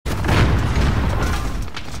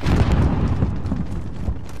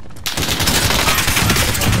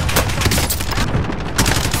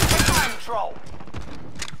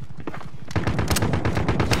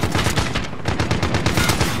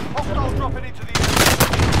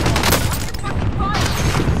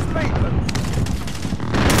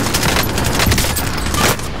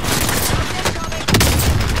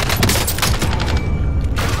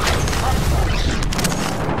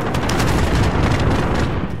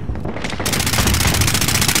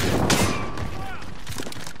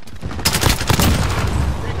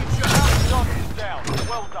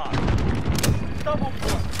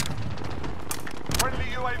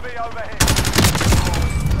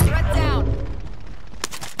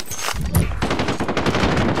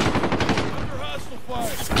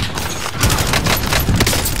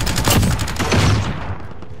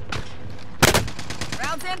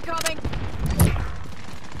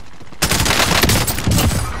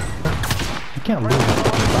can't lose this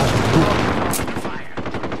fucking battle.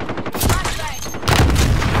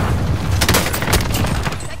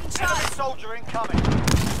 Taking shots. Soldier incoming.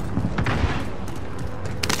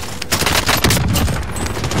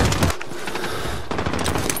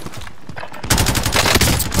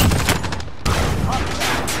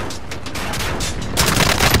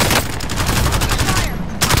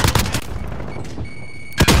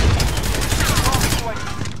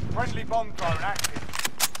 Friendly bomb drone active.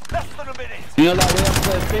 Less than a minute. You know that we have to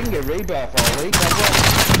play finger rebirth all week,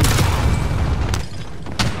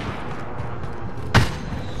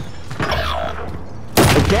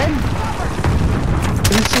 again?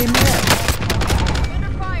 Have you seen that?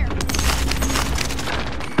 Under fire.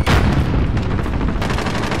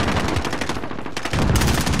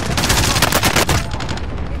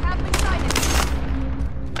 They have been sighted.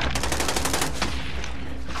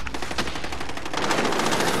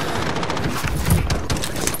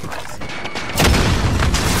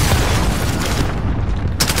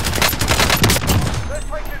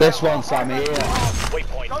 This one, Sammy, here.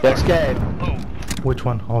 Let's get him. Which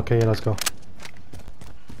one? Okay, yeah, let's go.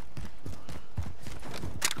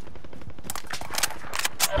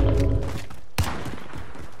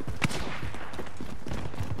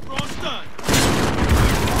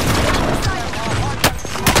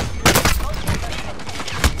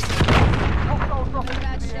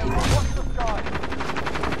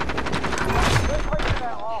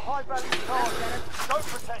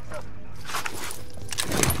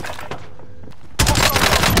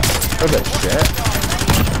 Oh, that shit.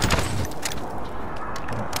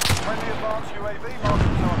 Friendly advanced UAV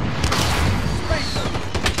marking target.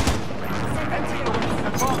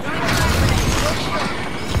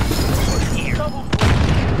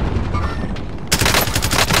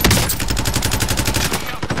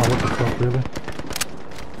 Oh, what the fuck, really?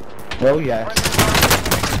 Oh, yeah.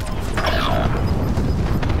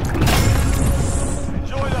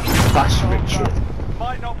 Enjoy them. That's Richard.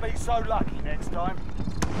 Might not be so lucky next time.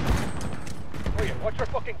 Watch your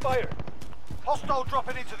fucking fire! Hostile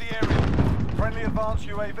dropping into the area. Friendly advanced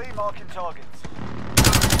UAV marking targets.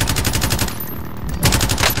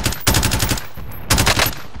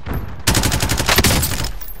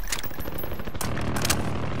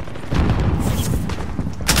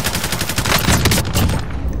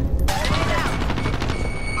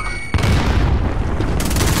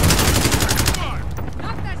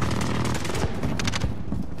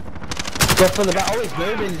 Go for the back. Oh, he's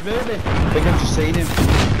moving, he's moving. I think I've just seen him.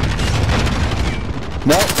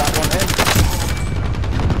 No, that one in.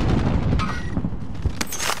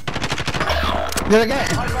 Did I get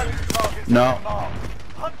him? High value targets No. have been marked.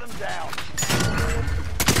 Hunt them down.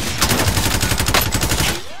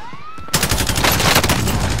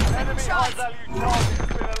 Enemy high value target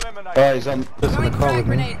has been eliminated. Oh, he's on. Just in the car with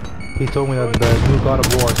me. He told me that the new God of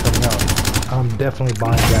War is coming out. I'm definitely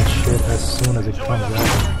buying that shit as soon as it Enjoy comes them,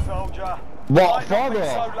 out. soldier. What Might not for be though?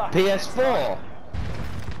 so lucky next PS4?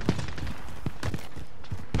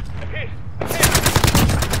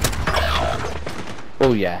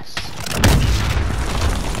 Oh, yes.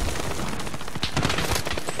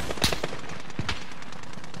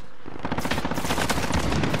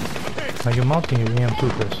 Are you mounting your EM2,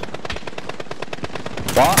 Chris?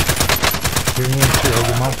 What? Your EM2, are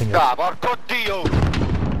you mounting it?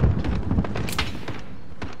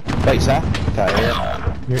 Wait, sir. Okay,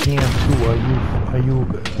 yeah. Your EM2, are you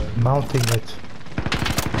mounting it?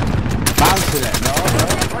 Mounting it? No, no.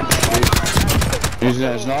 Using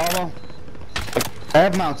it as normal.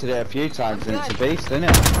 I've mounted it a few times and it's a beast, isn't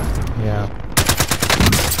it? Yeah.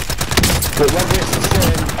 But whether it's the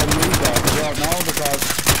same on rebuild, I don't know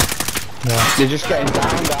because you're just getting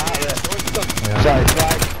downed, aren't you? Yeah. So it's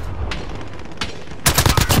like...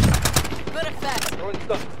 Good effect.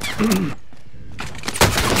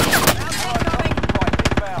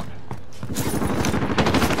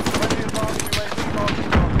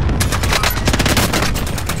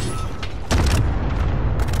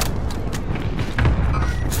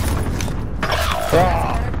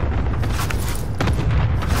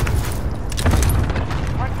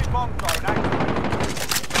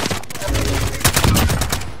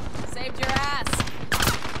 Saved your ass.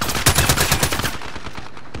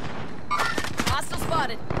 Hostile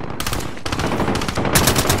spotted.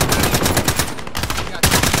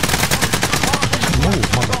 Move,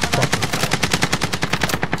 motherfucker.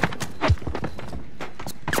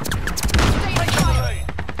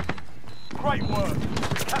 Great work.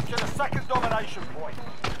 Capture the second domination point.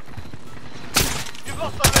 You've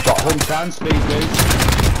lost the lead. Got hunt and speed boost.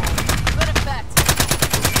 Good effect.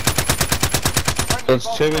 There's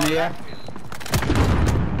two in here.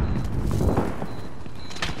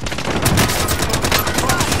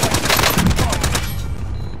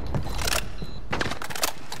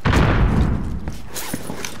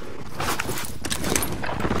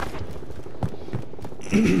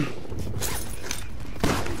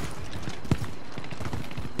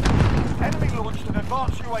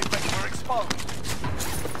 Advanced UAV were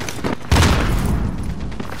exposed.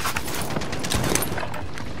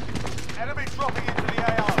 Enemy dropping into the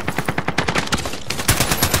AO.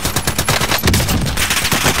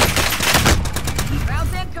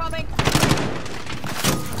 Rounds incoming.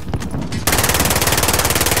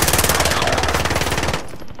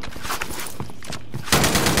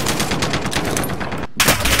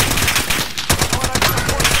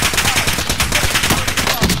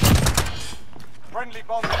 Friendly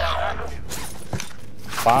bomb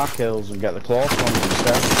active. Bar kills and get the close ones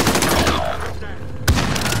instead.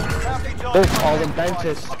 Bounty Oh, target all them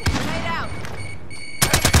dentists. Grenade out.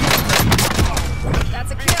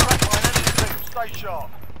 That's a being kill. tracked by an enemy team. Stay sharp.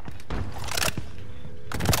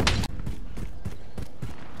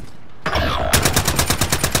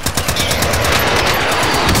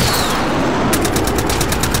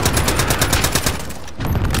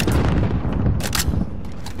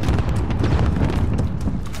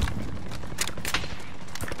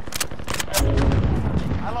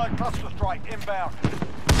 Allied cluster strike inbound.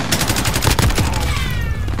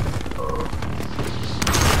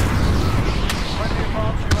 Friendly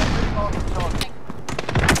advance UAV marking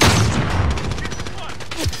target.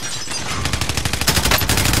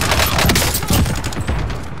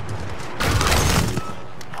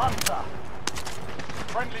 Hunter.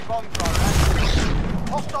 Friendly bomb drone active.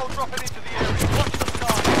 Hostile dropping into the area. Watch the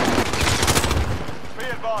sky. Be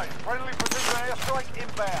advised, friendly precision airstrike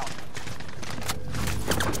inbound.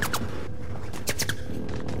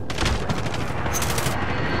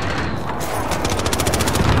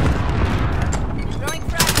 Throwing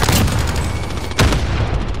frag.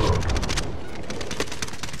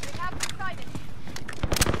 We have them sighted.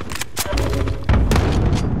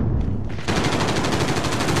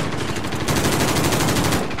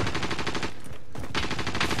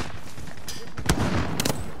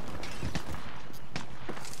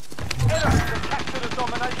 Enemy to capture the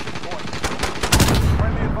domination point.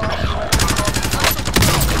 Friendly advance UAV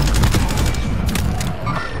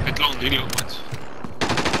Bit long, really long ones.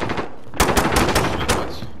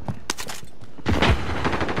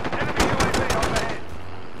 enemy UAV overhead.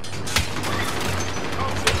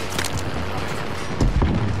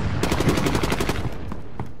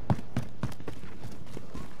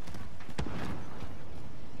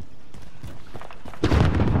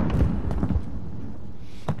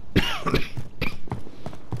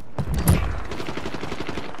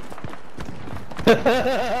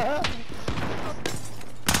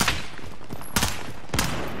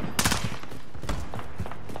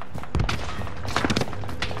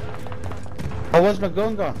 Oh, where's my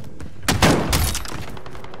gun gone?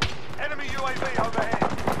 Enemy UAV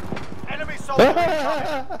overhead. Enemy soldier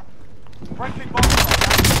incoming. Friendly bomb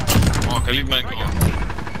drone. Oh, kan liep mijn goal.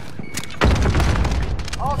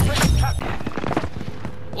 Our team captured.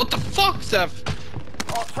 What the fuck, Steph?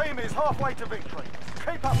 Our team is halfway to victory.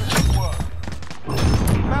 Keep up the good work.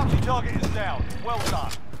 Bounty target is down. Well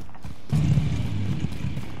done.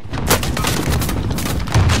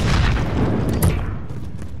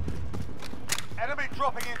 Enemy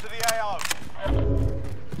dropping into the AO.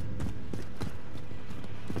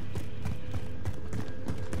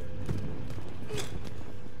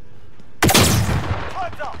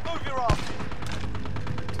 Time's up. Move your ass.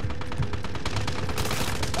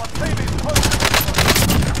 Our team is close to victory.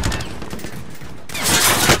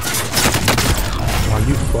 Are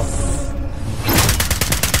you fucking?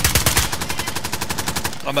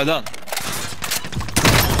 Ramadan.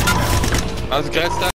 Als ik eruit sta.